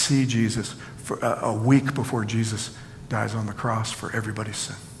Elijah see Jesus for a week before Jesus dies on the cross for everybody's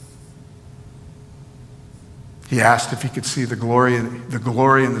sin. He asked if he could see the glory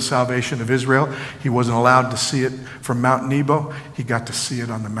and the salvation of Israel. He wasn't allowed to see it from Mount Nebo. He got to see it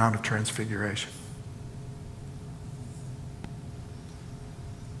on the Mount of Transfiguration.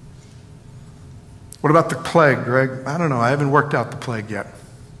 What about the plague, Greg? I don't know. I haven't worked out the plague yet.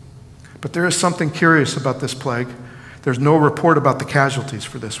 But there is something curious about this plague. There's no report about the casualties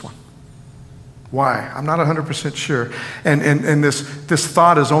for this one. Why? I'm not 100% sure. And this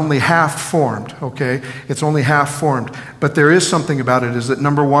thought is only half formed, okay? It's only half formed. But there is something about it, is that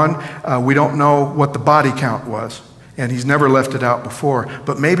number one, we don't know what the body count was. And he's never left it out before.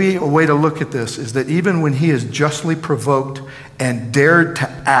 But maybe a way to look at this is that even when he is justly provoked and dared to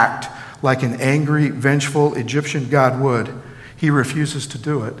act like an angry, vengeful Egyptian god would, he refuses to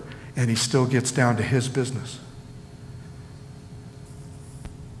do it, and he still gets down to his business.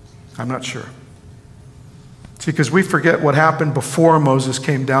 I'm not sure. See, because we forget what happened before Moses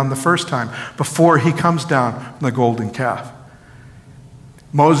came down the first time, before he comes down on the golden calf.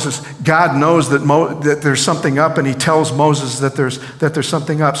 God knows that there's something up, and he tells Moses that there's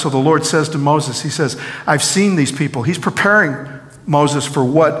something up. So the Lord says to Moses, he says, I've seen these people. He's preparing Moses for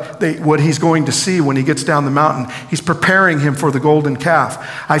what he's going to see when he gets down the mountain. He's preparing him for the golden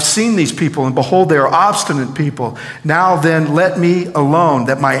calf. I've seen these people, and behold, they are obstinate people. Now then, let me alone,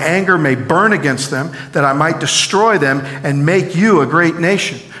 that my anger may burn against them, that I might destroy them and make you a great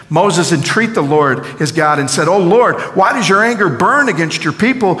nation. Moses entreated the Lord, his God, and said, O Lord, why does your anger burn against your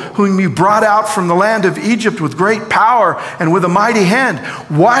people whom you brought out from the land of Egypt with great power and with a mighty hand?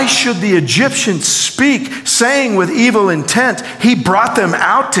 Why should the Egyptians speak, saying with evil intent, he brought them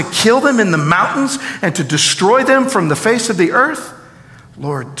out to kill them in the mountains and to destroy them from the face of the earth?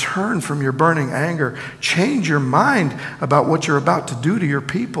 Lord, turn from your burning anger. Change your mind about what you're about to do to your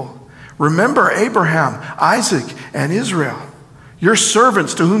people. Remember Abraham, Isaac, and Israel, your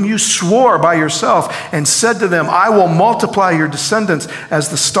servants to whom you swore by yourself and said to them, I will multiply your descendants as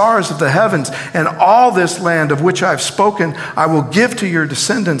the stars of the heavens, and all this land of which I've spoken I will give to your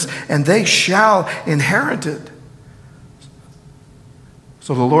descendants, and they shall inherit it.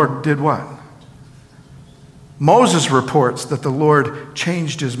 So the Lord did what? Moses reports that the Lord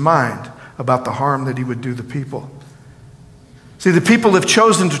changed his mind about the harm that he would do the people. See, the people have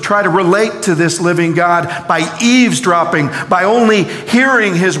chosen to try to relate to this living God by eavesdropping, by only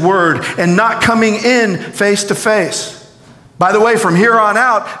hearing his word and not coming in face to face. By the way, from here on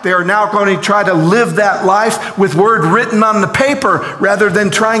out, they are now going to try to live that life with word written on the paper rather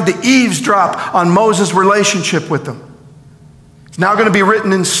than trying to eavesdrop on Moses' relationship with them. It's now going to be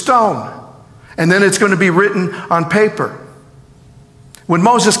written in stone, and then it's going to be written on paper. When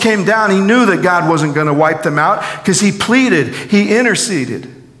Moses came down, he knew that God wasn't going to wipe them out because he pleaded, he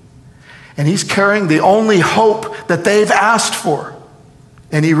interceded. And he's carrying the only hope that they've asked for.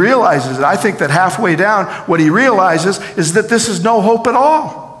 And he realizes it. I think that halfway down, what he realizes is that this is no hope at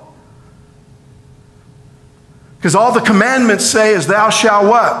all. Because all the commandments say is thou shalt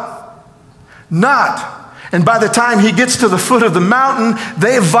what? Not. And by the time he gets to the foot of the mountain,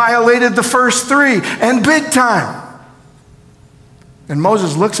 they've violated the first three, and big time. And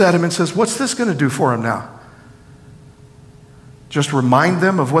Moses looks at him and says, what's this going to do for him now? Just remind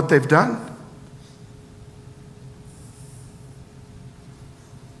them of what they've done?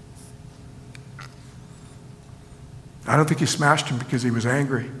 I don't think he smashed him because he was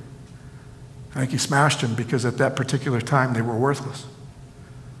angry. I think he smashed him because at that particular time they were worthless.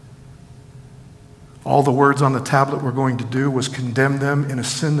 All the words on the tablet were going to do was condemn them in a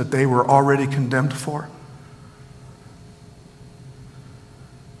sin that they were already condemned for.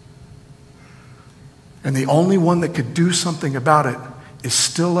 And the only one that could do something about it is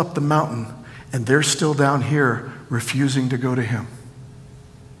still up the mountain, and they're still down here refusing to go to him.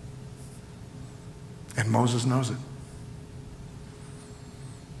 And Moses knows it.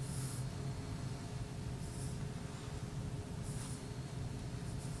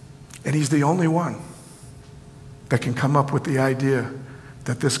 And he's the only one that can come up with the idea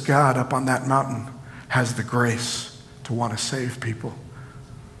that this God up on that mountain has the grace to want to save people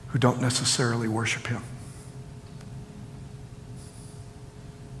who don't necessarily worship him.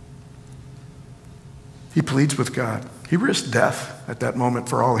 He pleads with God. He risked death at that moment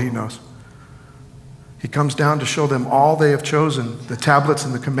for all he knows. He comes down to show them all they have chosen, the tablets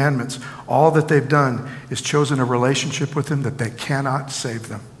and the commandments. All that they've done is chosen a relationship with him that they cannot save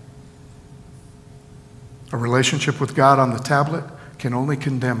them. A relationship with God on the tablet can only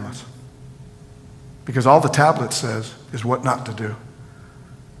condemn us. Because all the tablet says is what not to do,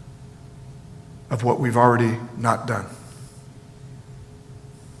 of what we've already not done.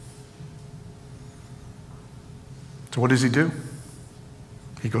 So what does he do?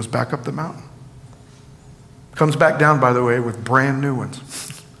 He goes back up the mountain. Comes back down, by the way, with brand new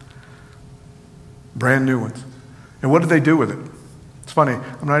ones. Brand new ones. And what did they do with it? It's funny,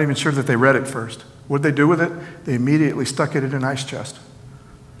 I'm not even sure that they read it first. What did they do with it? They immediately stuck it in an ice chest.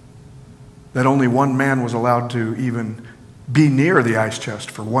 That only one man was allowed to even be near the ice chest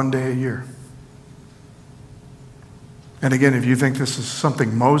for one day a year. And again, if you think this is something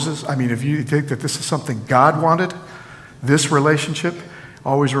if you think that this is something God wanted, this relationship,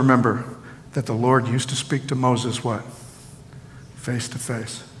 always remember that the Lord used to speak to Moses what? Face to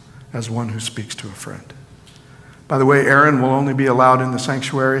face, as one who speaks to a friend. By the way, Aaron will only be allowed in the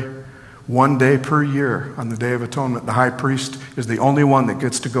sanctuary one day per year on the Day of Atonement. The high priest is the only one that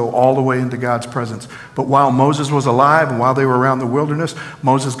gets to go all the way into God's presence. But while Moses was alive and while they were around the wilderness,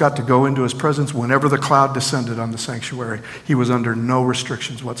 Moses got to go into his presence whenever the cloud descended on the sanctuary. He was under no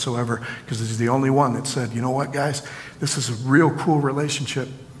restrictions whatsoever because he's the only one that said, you know what, guys, this is a real cool relationship.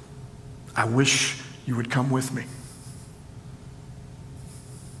 I wish you would come with me.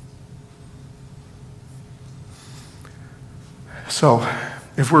 So,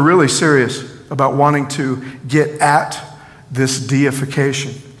 if we're really serious about wanting to get at this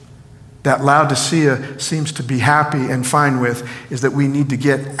deification that Laodicea seems to be happy and fine with, is that we need to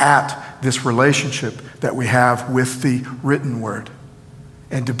get at this relationship that we have with the written word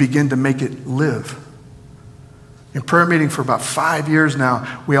and to begin to make it live. In prayer meeting for about 5 years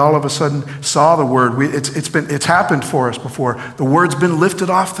now, we all of a sudden saw the word. It's happened for us before. The word's been lifted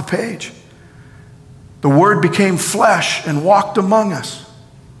off the page. The word became flesh and walked among us.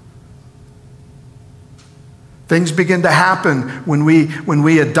 Things begin to happen when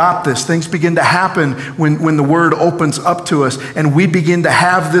we adopt this. Things begin to happen when the word opens up to us and we begin to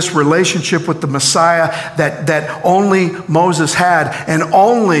have this relationship with the Messiah that only Moses had, and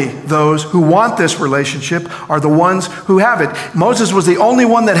only those who want this relationship are the ones who have it. Moses was the only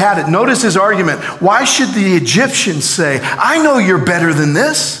one that had it. Notice his argument. Why should the Egyptians say, I know you're better than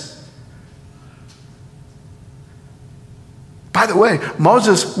this? By the way,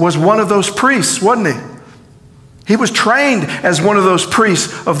 Moses was one of those priests, wasn't he? He was trained as one of those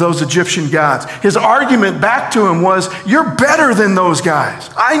priests of those Egyptian gods. His argument back to him was, you're better than those guys.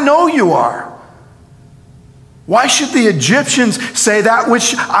 I know you are. Why should the Egyptians say that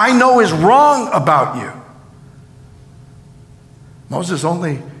which I know is wrong about you? Moses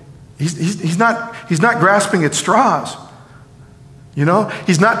he's not grasping at straws. You know,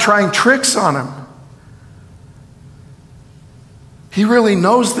 he's not trying tricks on him. He really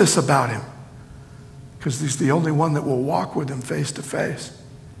knows this about him, because he's the only one that will walk with him face to face.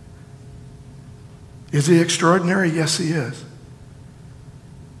 Is he extraordinary? Yes, he is.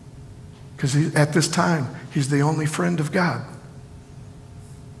 Because at this time, he's the only friend of God.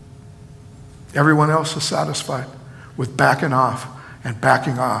 Everyone else is satisfied with backing off and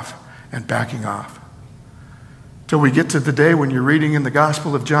backing off and backing off. Till we get to the day when you're reading in the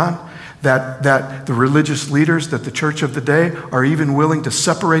Gospel of John that the religious leaders, that the church of the day are even willing to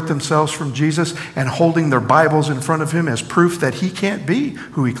separate themselves from Jesus and holding their Bibles in front of him as proof that he can't be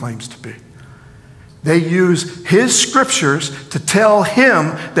who he claims to be. They use his scriptures to tell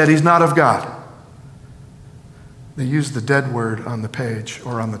him that he's not of God. They use the dead word on the page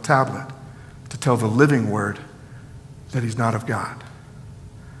or on the tablet to tell the living word that he's not of God.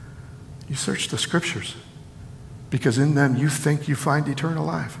 You search the scriptures because in them you think you find eternal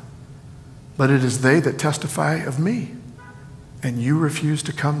life. But it is they that testify of me, and you refuse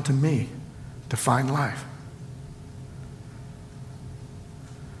to come to me to find life.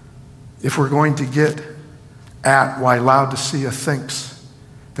 If we're going to get at why Laodicea thinks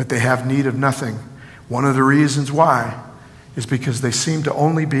that they have need of nothing, one of the reasons why is because they seem to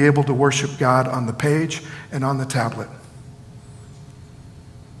only be able to worship God on the page and on the tablet.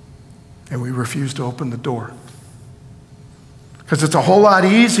 And we refuse to open the door. Because it's a whole lot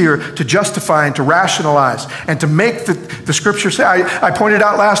easier to justify and to rationalize and to make the scripture say. I pointed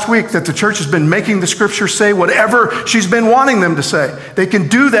out last week that the church has been making the scripture say whatever she's been wanting them to say. They can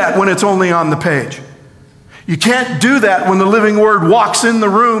do that when it's only on the page. You can't do that when the living word walks in the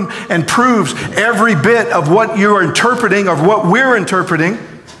room and proves every bit of what you're interpreting, of what we're interpreting,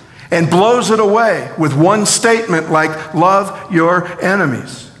 and blows it away with one statement like, love your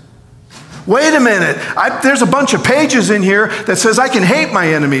enemies. Wait a minute, there's a bunch of pages in here that says I can hate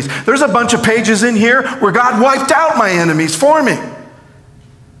my enemies. There's a bunch of pages in here where God wiped out my enemies for me.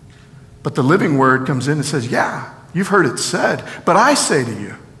 But the living word comes in and says, yeah, you've heard it said, but I say to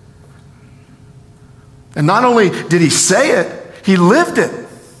you. And not only did he say it, he lived it.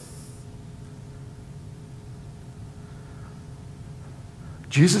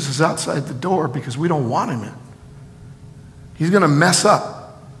 Jesus is outside the door because we don't want him in. He's going to mess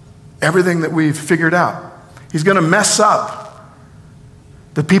up everything that we've figured out. He's going to mess up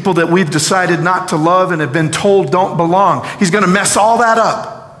the people that we've decided not to love and have been told don't belong. He's going to mess all that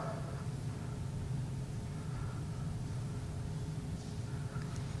up.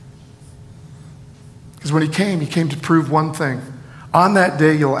 Because when he came to prove one thing. On that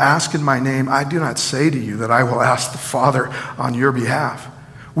day you'll ask in my name. I do not say to you that I will ask the Father on your behalf.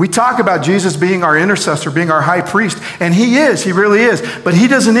 We talk about Jesus being our intercessor, being our high priest, and he is, he really is. But he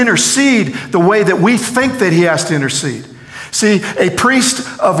doesn't intercede the way that we think that he has to intercede. See, a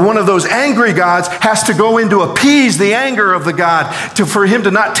priest of one of those angry gods has to go in to appease the anger of the god, for him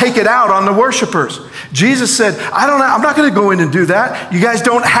to not take it out on the worshipers. Jesus said, I'm not going to go in and do that. You guys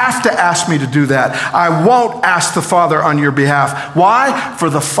don't have to ask me to do that. I won't ask the Father on your behalf. Why? For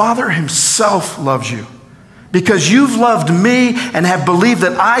the Father himself loves you. Because you've loved me and have believed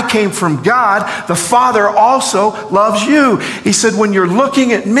that I came from God, the Father also loves you. He said, when you're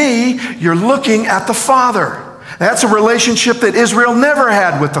looking at me, you're looking at the Father. That's a relationship that Israel never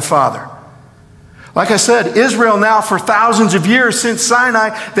had with the Father. Like I said, Israel now for thousands of years since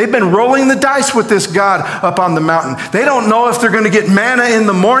Sinai, they've been rolling the dice with this God up on the mountain. They don't know if they're going to get manna in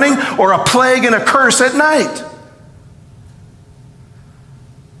the morning or a plague and a curse at night.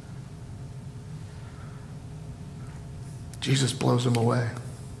 Jesus blows them away.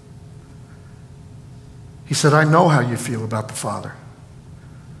 He said, I know how you feel about the Father.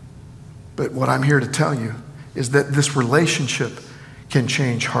 But what I'm here to tell you is that this relationship can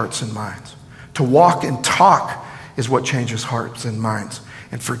change hearts and minds. To walk and talk is what changes hearts and minds.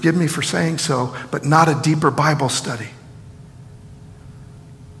 And forgive me for saying so, but not a deeper Bible study.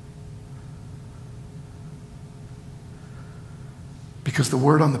 Because the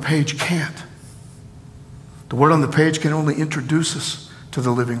word on the page can't. The word on the page can only introduce us to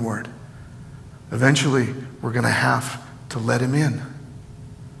the living word. Eventually, we're going to have to let him in.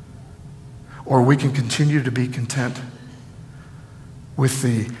 Or we can continue to be content with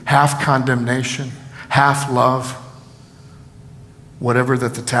the half condemnation, half love, whatever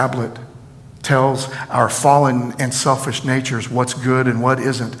that the tablet tells our fallen and selfish natures what's good and what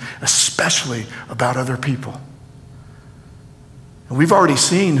isn't, especially about other people. And we've already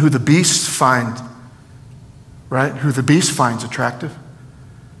seen who the beasts find, right? Who the beast finds attractive.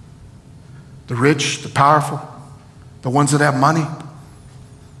 The rich, the powerful, the ones that have money.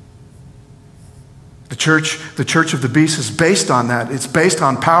 The church of the beast is based on that. It's based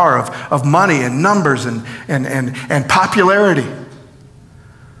on power of money and numbers and popularity.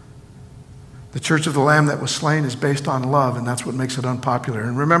 The church of the Lamb that was slain is based on love, and that's what makes it unpopular.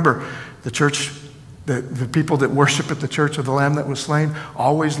 And remember, the people that worship at the church of the Lamb that was slain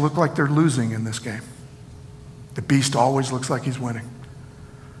always look like they're losing in this game. The beast always looks like he's winning.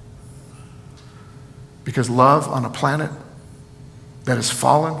 Because love on a planet that has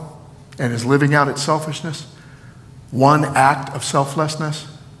fallen and is living out its selfishness, one act of selflessness,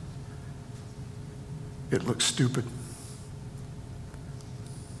 it looks stupid.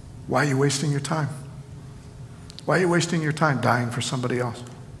 Why are you wasting your time? Why are you wasting your time dying for somebody else?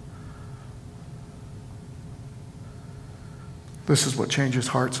 This is what changes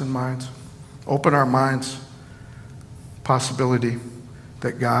hearts and minds. Open our minds. Possibility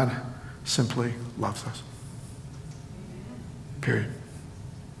that God simply loves us. Period.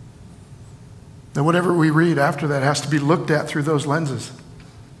 Now, whatever we read after that has to be looked at through those lenses.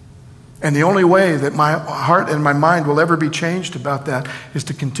 And the only way that my heart and my mind will ever be changed about that is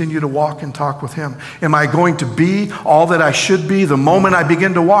to continue to walk and talk with him. Am I going to be all that I should be the moment I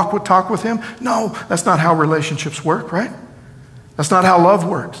begin to talk with him? No, that's not how relationships work, right? That's not how love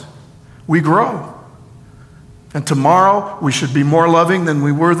works. We grow. And tomorrow we should be more loving than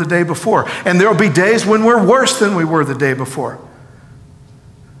we were the day before. And there will be days when we're worse than we were the day before.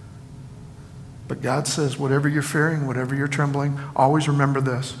 But God says, whatever you're fearing, whatever you're trembling, always remember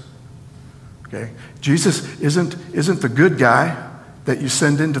this. Okay? Jesus isn't the good guy that you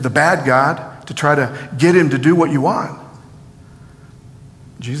send into the bad God to try to get him to do what you want.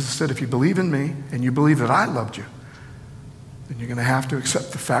 Jesus said, if you believe in me and you believe that I loved you, then you're going to have to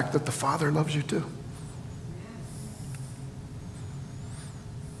accept the fact that the Father loves you too.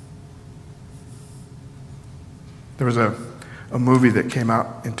 There was a movie that came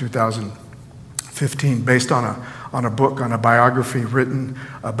out in 2015 based on a book, on a biography written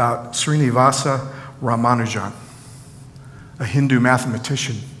about Srinivasa Ramanujan, a Hindu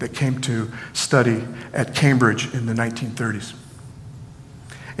mathematician that came to study at Cambridge in the 1930s.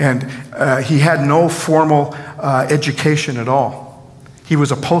 And he had no formal education at all. He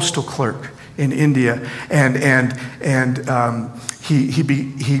was a postal clerk in India, and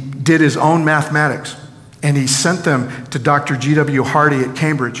he did his own mathematics, and he sent them to Dr. G.W. Hardy at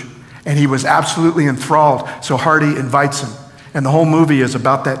Cambridge, and he was absolutely enthralled, so Hardy invites him. And the whole movie is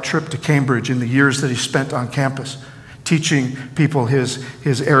about that trip to Cambridge in the years that he spent on campus, teaching people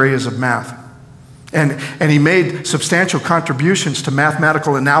his areas of math. And he made substantial contributions to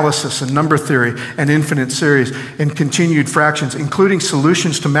mathematical analysis and number theory and infinite series and continued fractions, including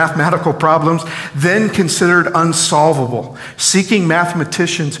solutions to mathematical problems then considered unsolvable, seeking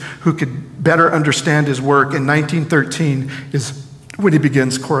mathematicians who could better understand his work. In 1913 is when he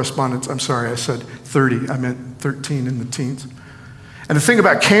begins correspondence. I'm sorry, I said 30. I meant 13 in the teens. And the thing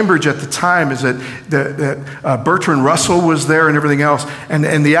about Cambridge at the time is that Bertrand Russell was there and everything else.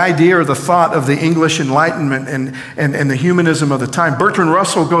 And the idea or the thought of the English Enlightenment and the humanism of the time. Bertrand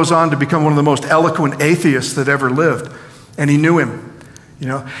Russell goes on to become one of the most eloquent atheists that ever lived. And he knew him. You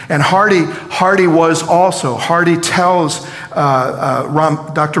know, and Hardy was also. Hardy tells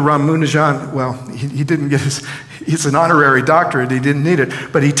Dr. Ramanujan, well, he didn't get he's an honorary doctorate, he didn't need it,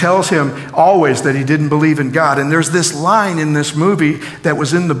 but he tells him always that he didn't believe in God. And there's this line in this movie that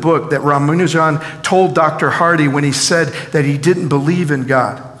was in the book that Ramanujan told Dr. Hardy when he said that he didn't believe in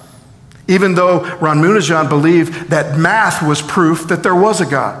God. Even though Ramanujan believed that math was proof that there was a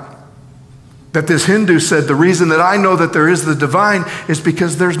God. That this Hindu said, the reason that I know that there is the divine is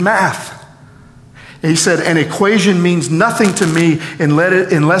because there's math. And he said, an equation means nothing to me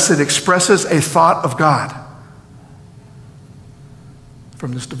unless it expresses a thought of God.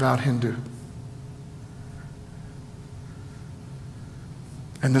 From this devout Hindu.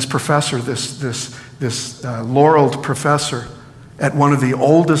 And this professor, this laureled professor at one of the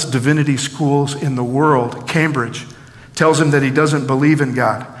oldest divinity schools in the world, Cambridge, tells him that he doesn't believe in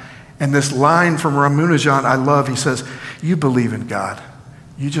God. And this line from Ramanujan I love. He says, you believe in God.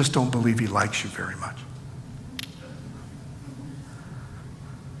 You just don't believe he likes you very much.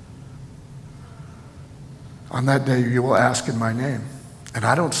 On that day you will ask in my name. And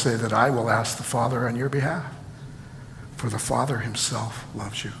I don't say that I will ask the Father on your behalf. For the Father himself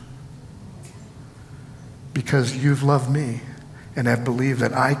loves you. Because you've loved me and have believed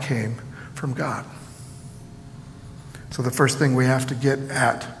that I came from God. So the first thing we have to get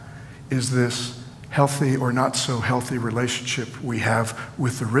at is this healthy or not so healthy relationship we have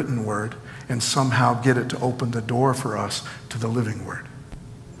with the written word, and somehow get it to open the door for us to the living word.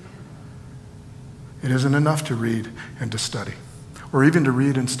 It isn't enough to read and to study, or even to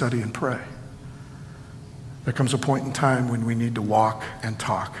read and study and pray. There comes a point in time when we need to walk and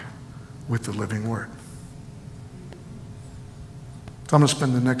talk with the living word. So I'm going to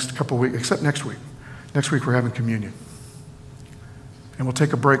spend the next couple of weeks, except next week. Next week we're having communion. And we'll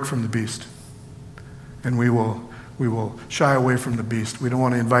take a break from the beast. And we will shy away from the beast. We don't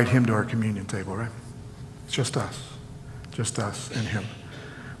want to invite him to our communion table, right? It's just us and him.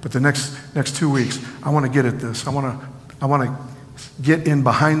 But the next 2 weeks, I want to get at this. I want to get in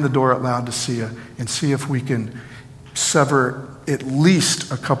behind the door at Laodicea and see if we can sever at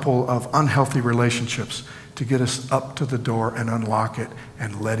least a couple of unhealthy relationships to get us up to the door and unlock it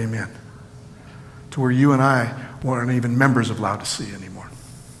and let him in. To where you and I weren't even members of Laodicea anymore.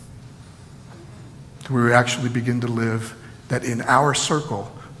 To where we actually begin to live that in our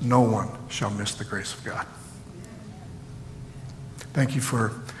circle, no one shall miss the grace of God. Thank you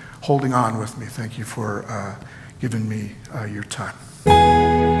for holding on with me. Thank you for giving me your time.